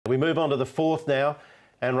move on to the fourth now,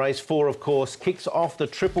 and race 4, of course, kicks off the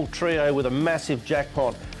triple trio with a massive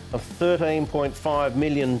jackpot of $13.5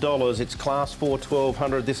 million. It's Class 4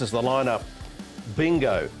 1200. This is the lineup.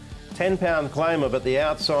 Bingo, £10 claimer, but the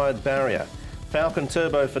outside barrier. Falcon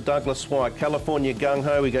Turbo for Douglas White. California Gung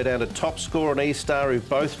Ho, we go down to Top Score and E-Star, who've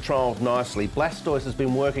both trialled nicely. Blastoise has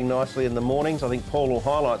been working nicely in the mornings. I think Paul will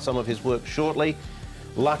highlight some of his work shortly.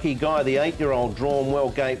 Lucky Guy, the 8-year-old, drawn well,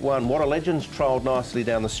 gate 1. What a Legends trialled nicely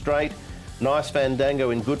down the straight. Nice Fandango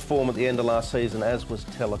in good form at the end of last season, as was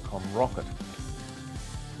Telecom Rocket.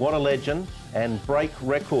 What a Legend and Break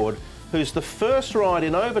Record, who's the first ride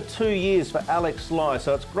in over 2 years for Alex Lai.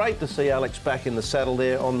 So it's great to see Alex back in the saddle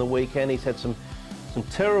there on the weekend. He's had some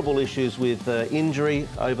terrible issues with injury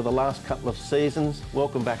over the last couple of seasons.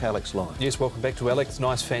 Welcome back, Alex Lai. Yes, welcome back to Alex.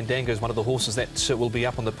 Nice Fandango is one of the horses that will be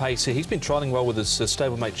up on the pace here. He's been trialling well with his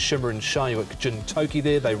stablemate Shimmer and Shine at Jintoki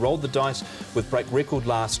there. They rolled the dice with Break Record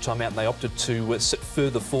last time out, and they opted to sit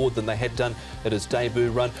further forward than they had done at his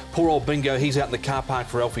debut run. Poor old Bingo, he's out in the car park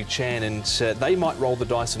for Alfie Chan, and they might roll the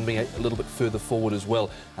dice and be a little bit further forward as well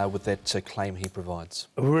with that claim he provides.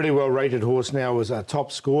 A really well-rated horse now was a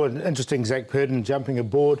Top Score. Interesting, Zach Purden jumping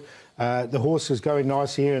aboard. The horse is going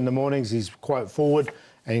nice here in the mornings. He's quite forward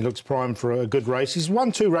and he looks primed for a good race. He's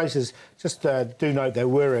won 2 races. Just do note they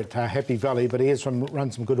were at Happy Valley, but he has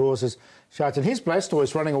run some good horses. Sha Tin. Here's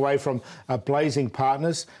Blastoise running away from Blazing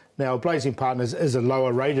Partners. Now, Blazing Partners is a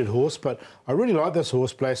lower-rated horse, but I really like this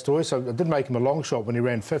horse, Blastoise. I did make him a long shot when he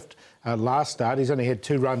ran 5th last start. He's only had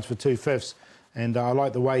 2 runs for 2 fifths. And I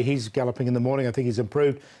like the way he's galloping in the morning. I think he's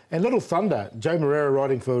improved. And Little Thunder, Joe Moreira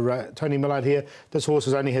riding for Tony Millard here. This horse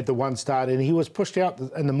has only had the 1 start, and he was pushed out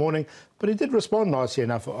in the morning, but he did respond nicely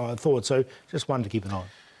enough, I thought. So just one to keep an eye on.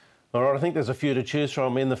 All right, I think there's a few to choose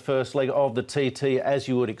from in the first leg of the TT, as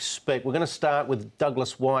you would expect. We're going to start with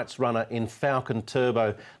Douglas White's runner in Falcon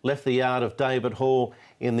Turbo. Left the yard of David Hall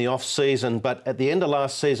in the off-season, but at the end of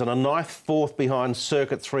last season, a 9th, 4th behind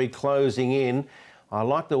Circuit 3 closing in. I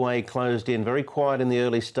like the way he closed in, very quiet in the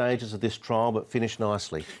early stages of this trial, but finished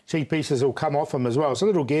nicely. Cheap pieces will come off him as well. So a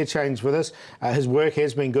little gear change with this. His work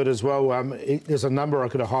has been good as well. There's a number I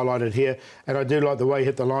could have highlighted here, and I do like the way he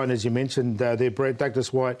hit the line, as you mentioned there, Brett.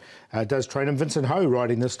 Douglas White does train him. Vincent Ho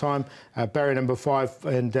riding this time, barrier number 5,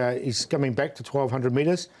 and he's coming back to 1,200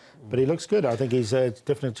 metres. But he looks good. I think he's a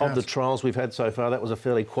definite chance. Of the trials we've had so far, that was a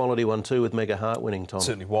fairly quality one too, with Mega Heart winning, Tom.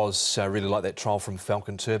 Certainly was. I really like that trial from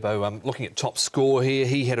Falcon Turbo. Looking at Top Score here,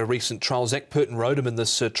 he had a recent trial. Zach Purton rode him in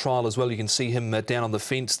this trial as well. You can see him down on the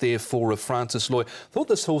fence there for Francis Loy. Thought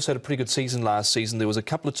this horse had a pretty good season last season. There was a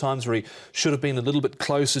couple of times where he should have been a little bit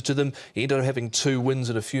closer to them. He ended up having 2 wins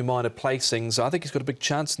and a few minor placings. I think he's got a big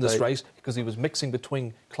chance in this race because he was mixing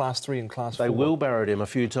between Class 3 and Class 4. They wheelbarrowed him a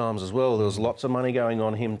few times as well. There was lots of money going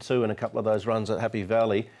on him too in a couple of those runs at Happy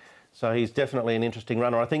Valley. So he's definitely an interesting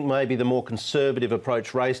runner. I think maybe the more conservative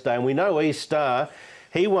approach race day. And we know E-Star,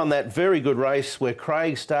 he won that very good race where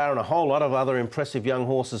Craig Star and a whole lot of other impressive young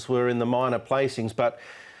horses were in the minor placings. But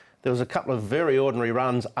there was a couple of very ordinary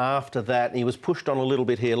runs after that, and he was pushed on a little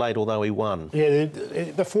bit here late, although he won. Yeah,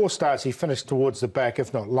 the 4 starts, he finished towards the back,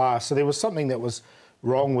 if not last. So there was something that was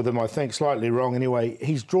wrong with him, I think, slightly wrong anyway.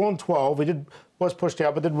 He's drawn 12. He was pushed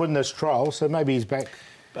out, but did win this trial, so maybe he's back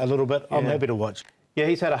a little bit. Yeah. I'm happy to watch. Yeah,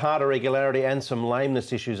 he's had a heart irregularity and some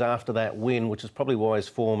lameness issues after that win, which is probably why his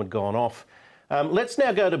form had gone off. Let's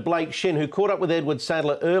now go to Blake Shin, who caught up with Edward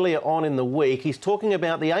Sadler earlier on in the week. He's talking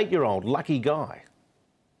about the 8-year-old Lucky Guy.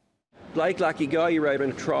 Blake, Lucky Guy, you rode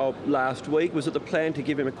in a trial last week. Was it the plan to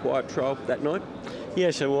give him a quiet trial that night?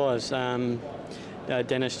 Yes, it was.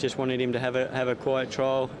 Dennis just wanted him to have a quiet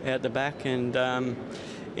trial out the back, and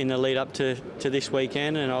in the lead up to this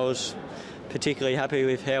weekend, and I was particularly happy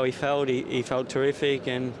with how he felt. He felt terrific,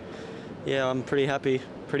 and yeah, I'm pretty happy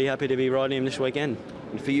to be riding him this weekend.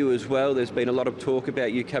 And for you as well, there's been a lot of talk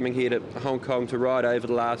about you coming here to Hong Kong to ride over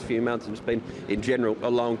the last few months. It's been, in general, a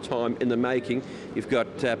long time in the making. You've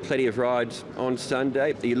got plenty of rides on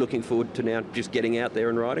Sunday. Are you looking forward to now just getting out there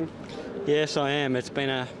and riding? Yes, I am. It's been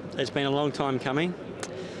a long time coming.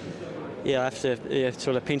 Yeah, I have to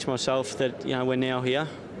sort of pinch myself that we're now here.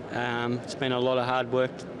 It's been a lot of hard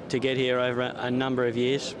work to get here over a number of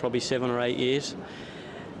years, probably 7 or 8 years,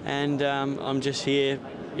 and I'm just here,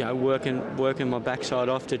 working my backside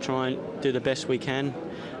off to try and do the best we can.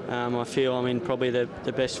 I feel I'm in probably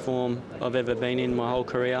the best form I've ever been in my whole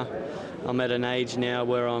career. I'm at an age now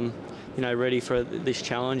where I'm, ready for this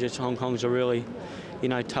challenge. Hong Kong's a really,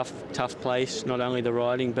 tough place. Not only the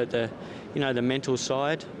riding, but the mental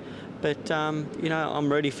side. But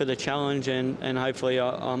I'm ready for the challenge, and hopefully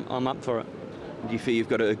I'm up for it. Do you feel you've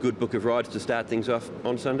got a good book of rides to start things off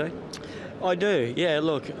on Sunday? I do, yeah.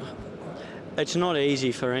 Look, it's not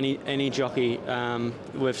easy for any jockey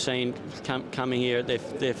we've seen coming here at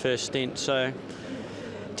their first stint. So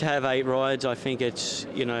to have 8 rides, I think it's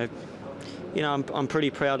I'm pretty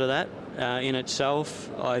proud of that in itself.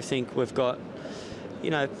 I think we've got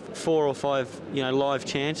 4 or 5 live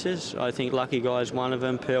chances. I think Lucky Guy's one of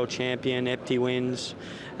them. Pearl Champion, Epty Wins,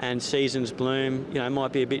 and Seasons Bloom.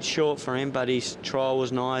 Might be a bit short for him, but his trial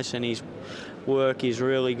was nice and his work is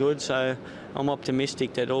really good. So I'm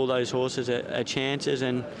optimistic that all those horses are chances,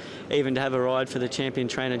 and even to have a ride for the champion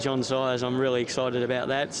trainer John Zires, I'm really excited about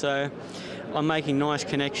that. So I'm making nice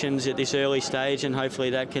connections at this early stage, and hopefully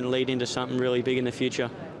that can lead into something really big in the future.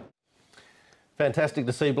 Fantastic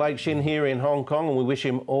to see Blake Shin here in Hong Kong, and we wish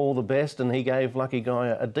him all the best. And he gave Lucky Guy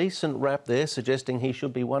a decent rap there, suggesting he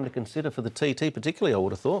should be one to consider for the TT, particularly, I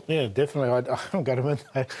would have thought. Yeah, definitely. I haven't got him in.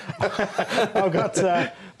 I've got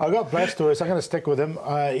Blastoise. I'm going to stick with him.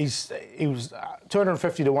 He was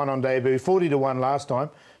 250 to 1 on debut, 40 to 1 last time.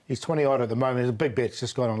 He's 20 odd at the moment. It's a big bet. It's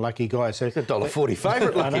just gone on Lucky Guy. So it's $1.40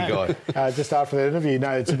 favourite, Lucky Guy. Just after that interview,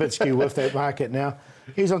 it's a bit skew with that market now.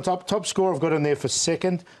 He's on top. Top score, I've got him there for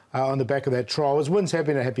second on the back of that trial. His wins have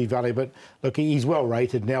been a Happy Valley, but look, he's well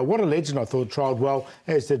rated now. What a Legend, I thought, trialled well,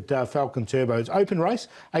 as did Falcon Turbo's open race.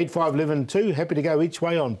 8, 5, 11, 2. Happy to go each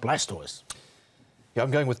way on Blastoise. Yeah,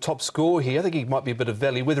 I'm going with Top Score here. I think he might be a bit of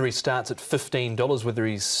value. Whether he starts at $15, whether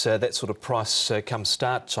he's that sort of price come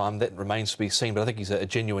start time, that remains to be seen, but I think he's a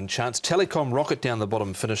genuine chance. Telecom Rocket down the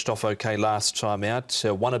bottom finished off OK last time out.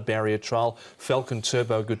 Won a barrier trial. Falcon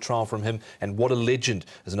Turbo, a good trial from him. And What a Legend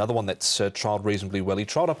is another one that's trialled reasonably well. He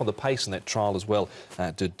trialled up on the pace in that trial as well,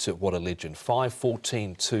 did What a Legend. 5,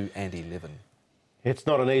 14, 2 and 11. It's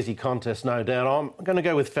not an easy contest, no doubt. I'm going to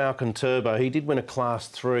go with Falcon Turbo. He did win a Class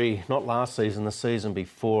 3, not last season, the season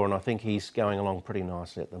before, and I think he's going along pretty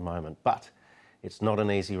nicely at the moment. But it's not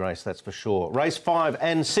an easy race, that's for sure. Race 5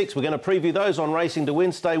 and 6, we're going to preview those on Racing to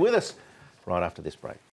Win. Stay with us right after this break.